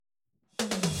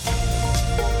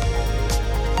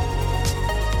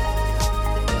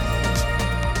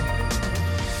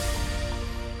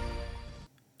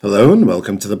Hello and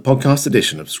welcome to the podcast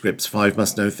edition of Scrip's 5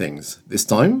 Must Know Things, this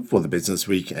time for the business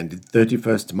week ended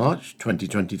 31st March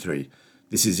 2023.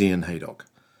 This is Ian Haydock.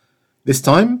 This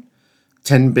time,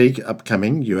 10 big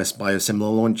upcoming US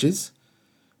biosimilar launches,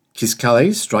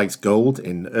 Kisqali strikes gold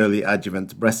in early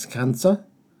adjuvant breast cancer,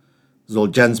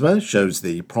 Zolgensma shows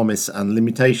the promise and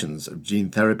limitations of gene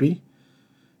therapy,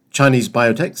 Chinese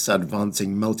biotechs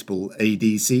advancing multiple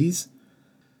ADCs,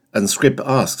 and Scrip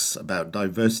asks about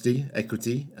diversity,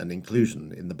 equity, and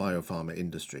inclusion in the biopharma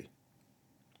industry.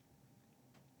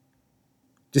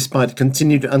 Despite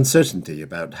continued uncertainty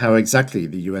about how exactly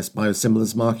the US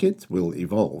biosimilars market will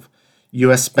evolve,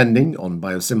 US spending on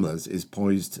biosimilars is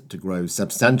poised to grow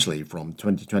substantially from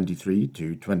 2023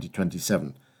 to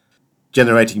 2027,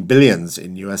 generating billions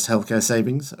in US healthcare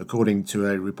savings, according to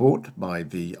a report by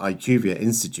the IQVIA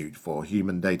Institute for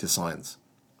Human Data Science.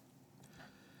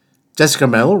 Jessica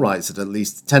Merrill writes that at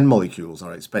least 10 molecules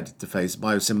are expected to face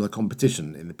biosimilar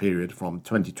competition in the period from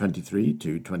 2023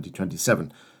 to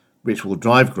 2027, which will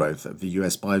drive growth of the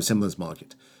US biosimilars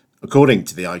market, according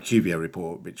to the IQVIA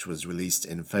report, which was released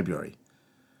in February.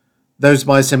 Those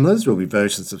biosimilars will be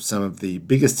versions of some of the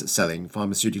biggest-selling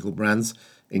pharmaceutical brands,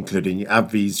 including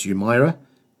AbbVie's Humira,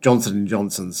 Johnson &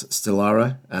 Johnson's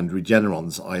Stelara, and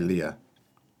Regeneron's Eylea.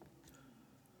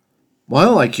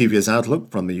 While IQVIA's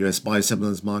outlook from the US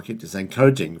biosimilars market is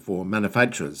encouraging for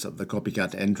manufacturers of the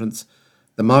copycat entrants,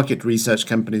 the market research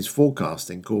company's forecast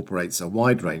incorporates a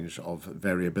wide range of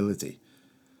variability.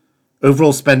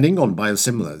 Overall spending on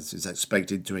biosimilars is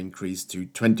expected to increase to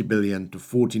 $20 billion to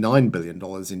 $49 billion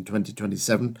in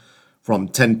 2027 from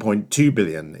 $10.2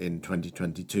 billion in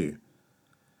 2022.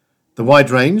 The wide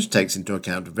range takes into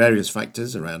account various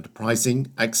factors around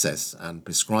pricing, access, and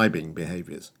prescribing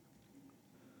behaviors.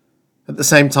 At the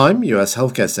same time, US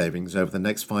healthcare savings over the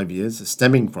next 5 years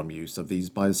stemming from use of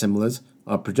these biosimilars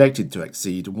are projected to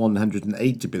exceed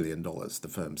 $180 billion, the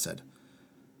firm said.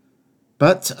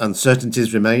 But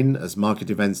uncertainties remain as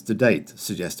market events to date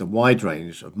suggest a wide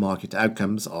range of market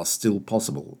outcomes are still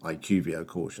possible, IQVIA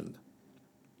cautioned.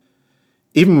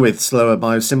 Even with slower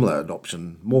biosimilar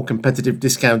adoption, more competitive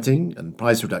discounting and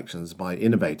price reductions by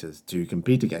innovators to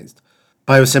compete against,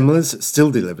 biosimilars still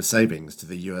deliver savings to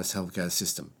the US healthcare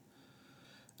system.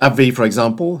 AbbVie, for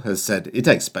example, has said it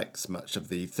expects much of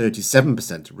the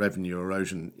 37% revenue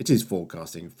erosion it is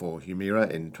forecasting for Humira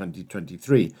in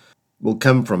 2023 will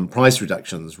come from price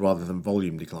reductions rather than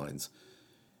volume declines,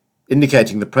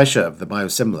 indicating the pressure of the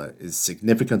biosimilar is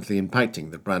significantly impacting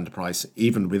the brand price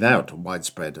even without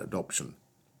widespread adoption.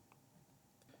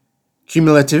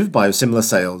 Cumulative biosimilar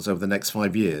sales over the next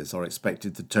 5 years are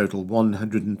expected to total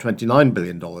 $129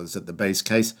 billion at the base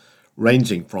case,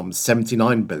 ranging from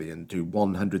 $79 billion to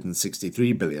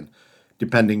 $163 billion,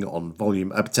 depending on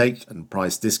volume uptake and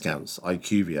price discounts,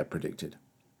 IQVIA predicted.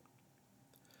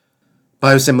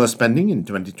 Biosimilar spending in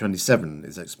 2027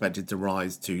 is expected to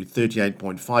rise to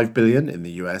 $38.5 billion in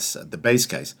the US at the base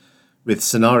case, with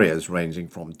scenarios ranging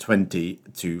from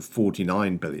 $20 to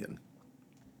 $49 billion.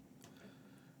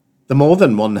 The more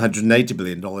than $180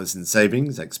 billion in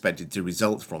savings expected to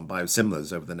result from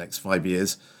biosimilars over the next 5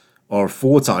 years are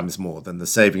 4 times more than the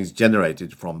savings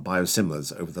generated from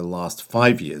biosimilars over the last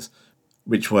 5 years,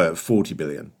 which were $40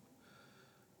 billion.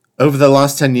 Over the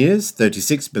last 10 years,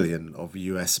 $36 billion of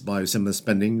US biosimilar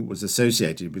spending was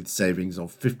associated with savings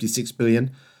of $56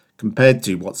 billion, compared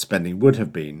to what spending would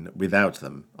have been without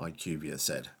them, IQVIA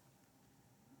said.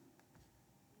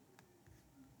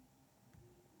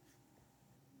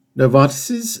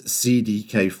 Novartis's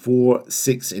CDK4/6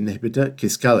 inhibitor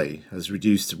Kisqali has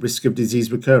reduced risk of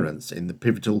disease recurrence in the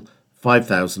pivotal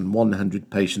 5,100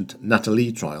 patient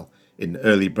NATALEE trial in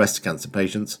early breast cancer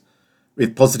patients,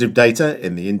 with positive data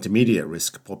in the intermediate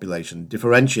risk population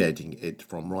differentiating it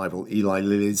from rival Eli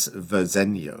Lilly's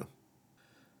Verzenio.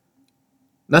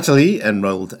 NATALEE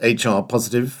enrolled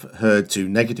HR-positive,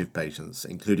 HER2-negative patients,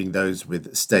 including those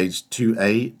with stage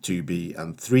 2A, 2B,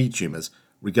 and 3 tumours,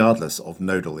 regardless of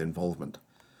nodal involvement.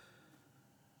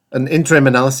 An interim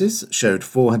analysis showed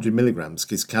 400 mg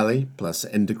Kisqali plus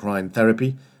endocrine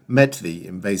therapy met the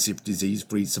invasive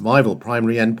disease-free survival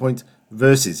primary endpoint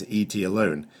versus ET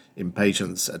alone in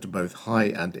patients at both high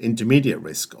and intermediate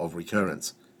risk of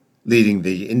recurrence, leading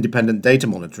the Independent Data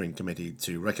Monitoring Committee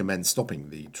to recommend stopping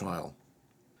the trial.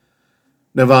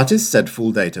 Novartis said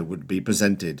full data would be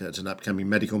presented at an upcoming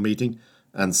medical meeting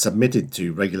and submitted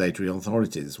to regulatory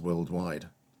authorities worldwide.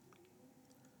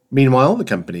 Meanwhile, the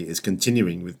company is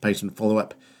continuing with patient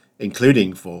follow-up,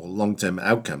 including for long-term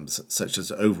outcomes such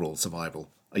as overall survival,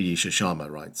 Ayesha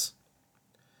Sharma writes.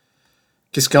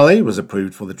 Kisqali was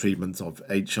approved for the treatment of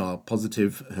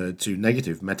HR-positive,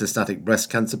 HER2-negative metastatic breast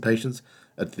cancer patients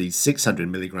at the 600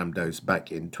 milligram dose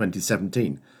back in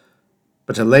 2017,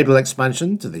 but a label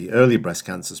expansion to the early breast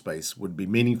cancer space would be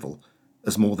meaningful,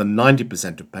 as more than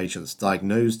 90% of patients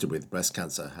diagnosed with breast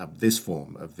cancer have this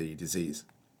form of the disease.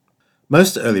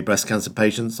 Most early breast cancer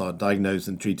patients are diagnosed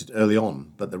and treated early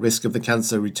on, but the risk of the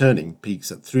cancer returning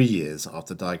peaks at 3 years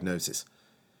after diagnosis.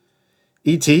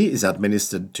 ET is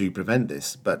administered to prevent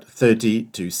this, but 30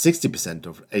 to 60%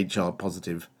 of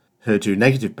HR-positive,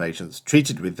 HER2-negative patients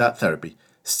treated with that therapy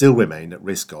still remain at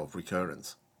risk of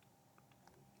recurrence.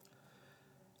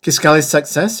 Kisqali's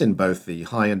success in both the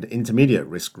high and intermediate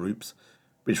risk groups,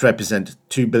 which represent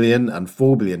 $2 billion and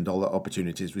 $4 billion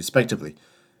opportunities respectively,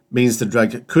 means the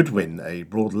drug could win a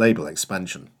broad label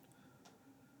expansion.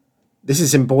 This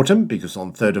is important because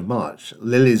on 3rd of March,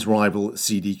 Lilly's rival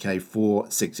CDK4/6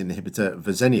 inhibitor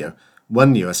Verzenio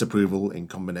won US approval in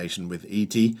combination with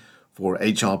ET for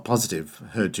HR-positive,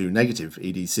 HER2-negative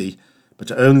EDC,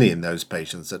 but only in those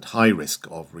patients at high risk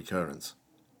of recurrence.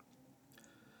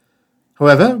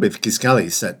 However, with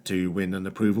Kisqali set to win an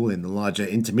approval in the larger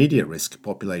intermediate risk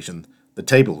population, the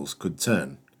tables could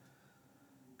turn.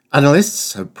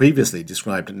 Analysts have previously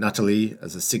described NATALEE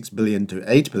as a $6 billion to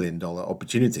 $8 billion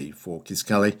opportunity for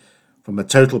Kisqali from a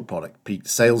total product peak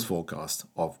sales forecast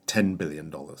of $10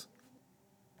 billion.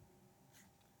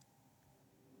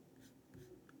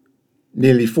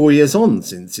 Nearly 4 years on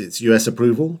since its US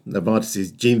approval,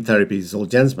 Novartis' gene therapy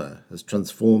Zolgensma has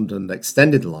transformed and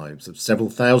extended the lives of several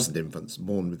thousand infants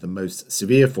born with the most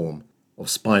severe form of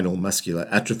spinal muscular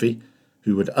atrophy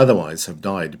who would otherwise have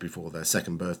died before their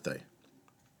second birthday.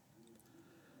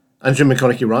 Andrew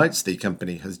McConaughey writes, the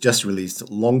company has just released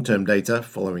long-term data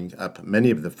following up many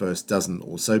of the first dozen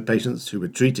or so patients who were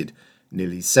treated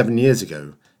nearly 7 years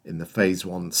ago in the Phase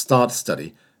 1 START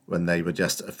study when they were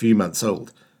just a few months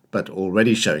old, but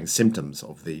already showing symptoms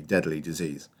of the deadly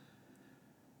disease.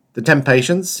 The 10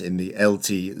 patients in the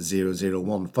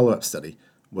LT-001 follow-up study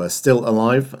were still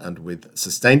alive and with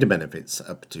sustained benefits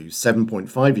up to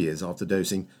 7.5 years after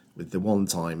dosing with the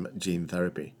one-time gene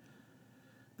therapy.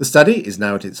 The study is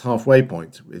now at its halfway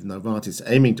point, with Novartis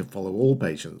aiming to follow all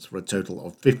patients for a total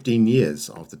of 15 years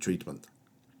after treatment.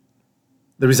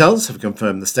 The results have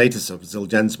confirmed the status of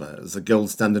Zolgensma as the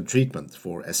gold standard treatment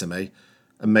for SMA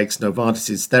and makes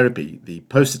Novartis' therapy the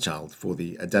poster child for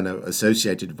the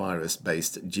adeno-associated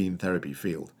virus-based gene therapy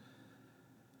field.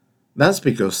 That's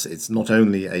because it's not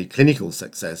only a clinical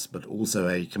success but also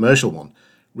a commercial one,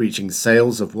 reaching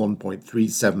sales of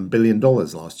 $1.37 billion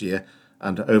last year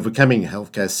and overcoming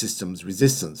healthcare systems'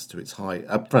 resistance to its high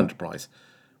upfront price,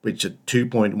 which at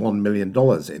 $2.1 million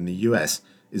in the US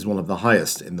is one of the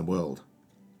highest in the world.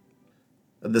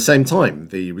 At the same time,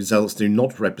 the results do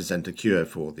not represent a cure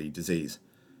for the disease.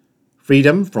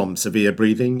 Freedom from severe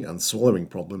breathing and swallowing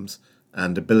problems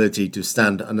and ability to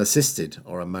stand unassisted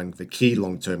are among the key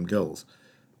long-term goals,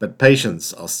 but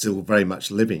patients are still very much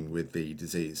living with the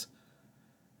disease.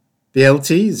 The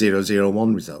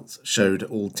LT-001 results showed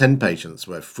all 10 patients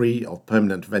were free of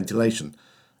permanent ventilation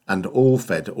and all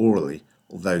fed orally,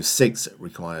 although 6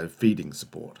 required feeding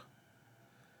support.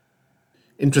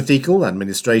 Intrathecal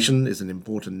administration is an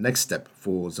important next step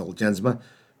for Zolgensma,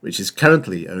 which is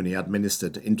currently only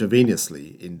administered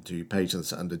intravenously into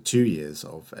patients under 2 years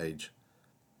of age.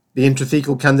 The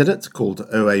intrathecal candidate, called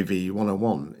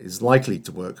OAV101, is likely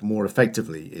to work more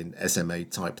effectively in SMA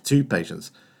type 2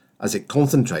 patients as it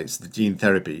concentrates the gene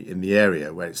therapy in the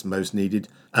area where it's most needed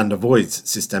and avoids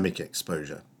systemic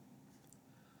exposure.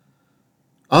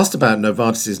 Asked about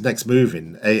Novartis' next move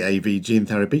in AAV gene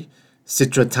therapy,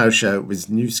 Citra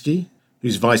Tauscher-Wisniewski,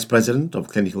 who's Vice President of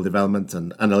Clinical Development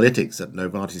and Analytics at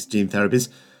Novartis Gene Therapies,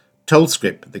 told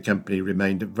Scrip the company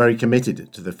remained very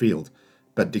committed to the field,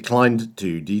 but declined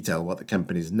to detail what the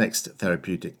company's next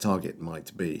therapeutic target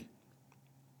might be.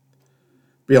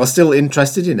 We are still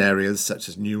interested in areas such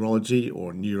as neurology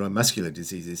or neuromuscular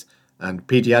diseases and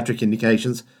pediatric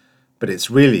indications, but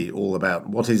it's really all about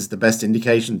what is the best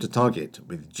indication to target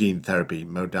with gene therapy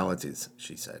modalities,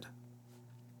 she said.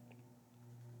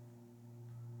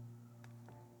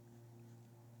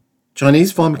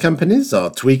 Chinese pharma companies are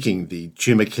tweaking the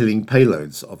tumor-killing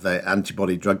payloads of their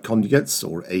antibody-drug conjugates,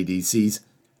 or ADCs,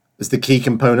 as the key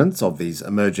component of these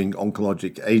emerging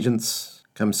oncologic agents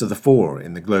comes to the fore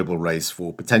in the global race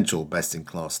for potential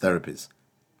best-in-class therapies.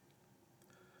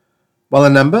 While a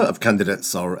number of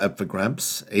candidates are up for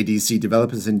grabs, ADC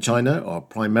developers in China are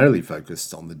primarily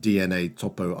focused on the DNA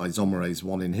topoisomerase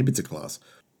 1 inhibitor class,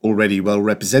 already well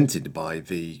represented by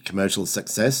the commercial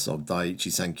success of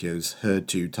Daiichi Sankyo's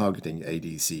HER2 targeting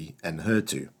ADC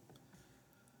Enhertu.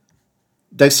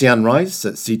 Dexian Rice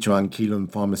at Sichuan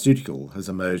Qilin Pharmaceutical has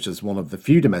emerged as one of the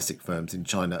few domestic firms in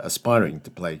China aspiring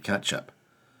to play catch-up.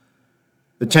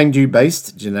 The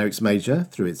Chengdu-based generics major,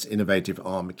 through its innovative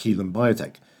arm Qilin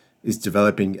Biotech, is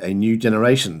developing a new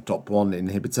generation TOP1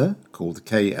 inhibitor called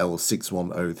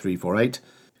KL610348.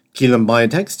 Qilin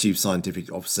Biotech's Chief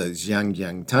Scientific Officer Jiang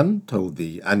Yangtan told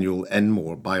the annual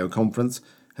NMORE Bio Conference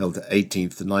held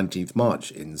 18th to 19th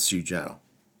March in Suzhou.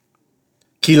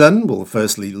 Qilin will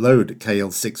firstly load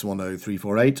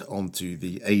KL610348 onto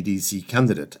the ADC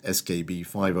candidate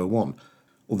SKB501,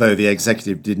 although the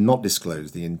executive did not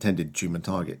disclose the intended tumour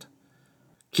target.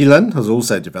 Qilin has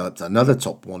also developed another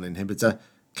TOP1 inhibitor,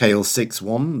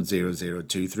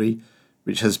 KL610023,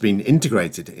 which has been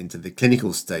integrated into the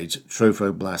clinical stage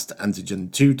trophoblast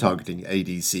antigen 2 targeting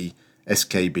ADC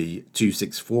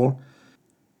SKB264,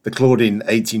 the Claudin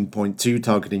 18.2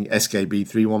 targeting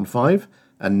SKB315,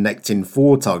 and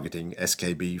Nectin-4 targeting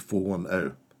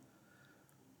SKB410.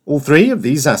 All three of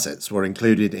these assets were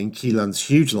included in Qilin's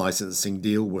huge licensing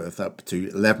deal worth up to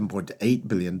 $11.8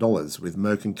 billion with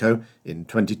Merck & Co. in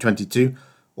 2022,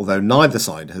 although neither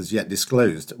side has yet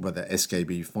disclosed whether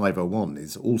SKB501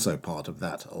 is also part of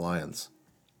that alliance.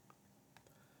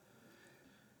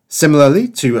 Similarly,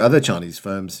 two other Chinese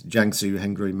firms, Jiangsu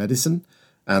Hengrui Medicine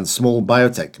and small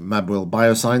biotech Mabwell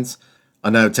Bioscience, are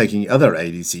now taking other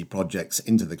ADC projects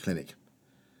into the clinic.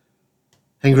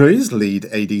 Hengrui's lead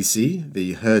ADC,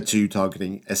 the HER2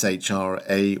 targeting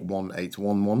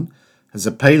SHRA1811, has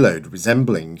a payload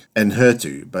resembling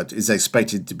Enhertu but is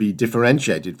expected to be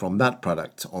differentiated from that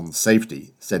product on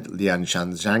safety, said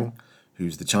Lianshan Zhang,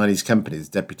 who's the Chinese company's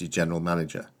deputy general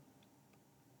manager.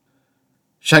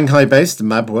 Shanghai-based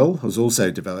Mabwell has also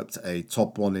developed a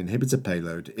TOP1 inhibitor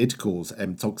payload it calls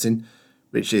M-toxin,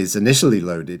 which is initially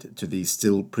loaded to the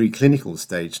still preclinical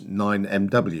stage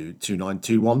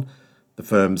 9MW2921, the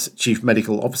firm's chief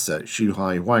medical officer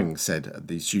Shuhai Huang said at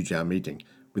the Suzhou meeting,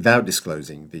 without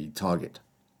disclosing the target.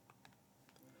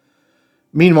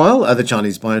 Meanwhile, other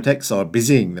Chinese biotechs are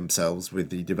busying themselves with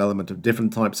the development of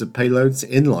different types of payloads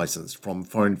in-licensed from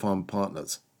foreign farm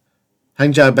partners.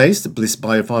 Hangzhou-based Bliss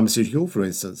Biopharmaceutical, for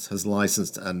instance, has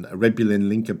licensed an eribulin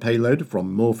linker payload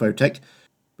from Morphotech,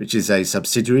 which is a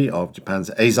subsidiary of Japan's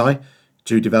Eisai,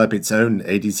 to develop its own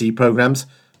ADC programs,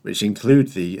 which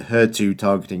include the HER2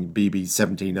 targeting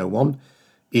BB1701,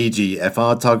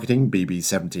 EGFR targeting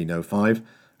BB1705,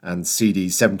 and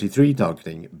CD73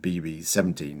 targeting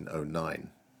BB1709.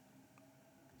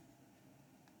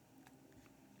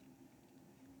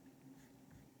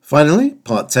 Finally,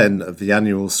 Part 10 of the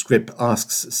annual Scrip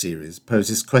Asks series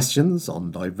poses questions on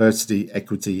diversity,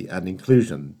 equity, and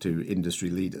inclusion to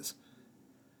industry leaders.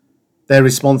 Their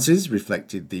responses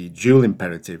reflected the dual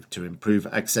imperative to improve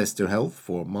access to health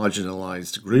for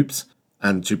marginalized groups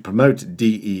and to promote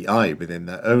DEI within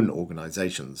their own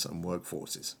organizations and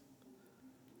workforces.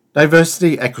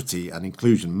 Diversity, equity, and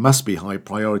inclusion must be high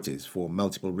priorities for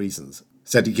multiple reasons,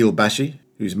 said Gil Bashi,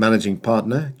 who's managing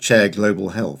partner, chair global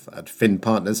health at Fin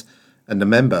Partners, and a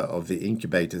member of the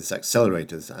Incubators,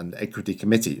 Accelerators, and Equity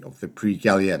Committee of the Prix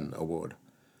Galien Award.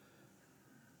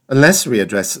 Unless we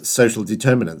address social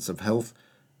determinants of health,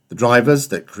 the drivers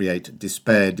that create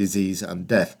despair, disease, and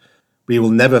death, we will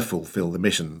never fulfill the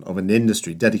mission of an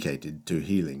industry dedicated to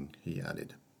healing, he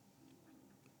added.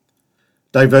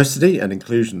 Diversity and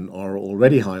inclusion are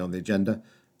already high on the agenda,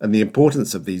 and the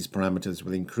importance of these parameters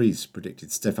will increase,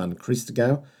 predicted Stefan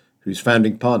Christgau, who's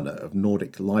founding partner of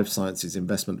Nordic life sciences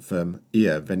investment firm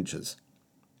EA Ventures.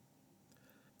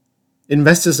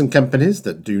 Investors and companies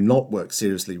that do not work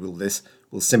seriously with this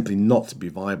will simply not be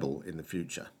viable in the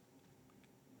future.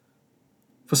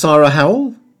 For Sarah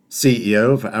Howell,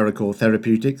 CEO of Aracor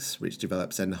Therapeutics, which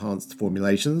develops enhanced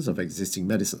formulations of existing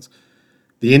medicines,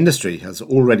 the industry has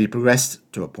already progressed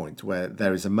to a point where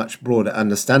there is a much broader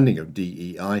understanding of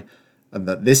DEI, and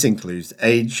that this includes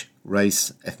age,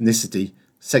 race, ethnicity,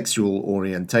 sexual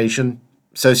orientation,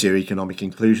 socioeconomic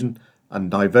inclusion,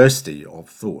 and diversity of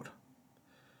thought.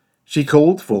 She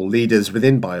called for leaders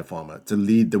within biopharma to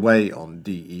lead the way on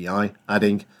DEI,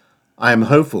 adding, "I am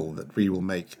hopeful that we will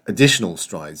make additional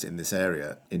strides in this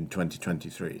area in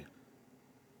 2023.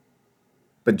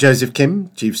 But Joseph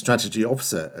Kim, Chief Strategy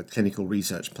Officer at clinical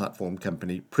research platform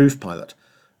company Proofpilot,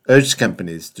 urged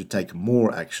companies to take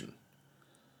more action.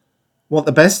 What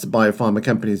the best biopharma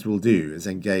companies will do is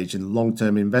engage in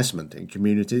long-term investment in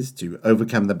communities to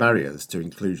overcome the barriers to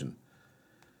inclusion.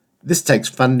 This takes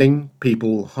funding,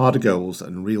 people, harder goals,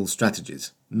 and real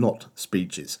strategies, not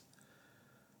speeches.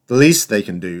 The least they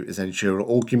can do is ensure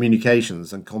all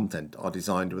communications and content are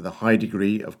designed with a high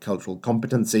degree of cultural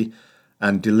competency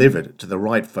and delivered to the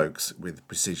right folks with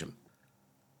precision."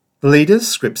 The leaders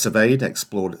Scrip surveyed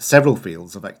explored several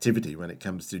fields of activity when it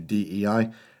comes to DEI,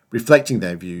 reflecting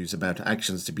their views about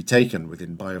actions to be taken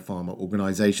within biopharma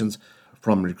organizations,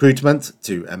 from recruitment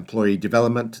to employee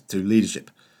development to leadership,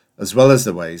 as well as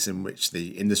the ways in which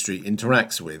the industry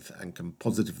interacts with and can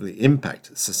positively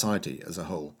impact society as a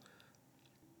whole.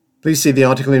 Please see the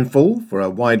article in full for a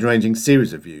wide-ranging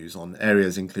series of views on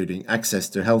areas including access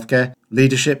to healthcare,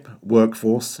 leadership,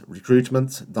 workforce,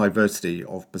 recruitment, diversity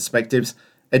of perspectives,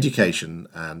 education,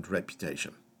 and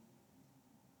reputation.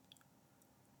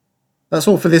 That's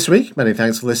all for this week. Many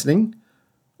thanks for listening.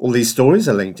 All these stories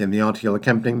are linked in the article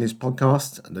accompanying this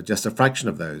podcast and are just a fraction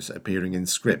of those appearing in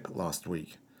Scrip last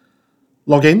week.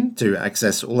 Log in to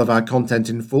access all of our content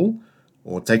in full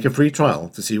or take a free trial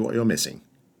to see what you're missing.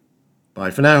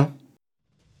 Bye for now.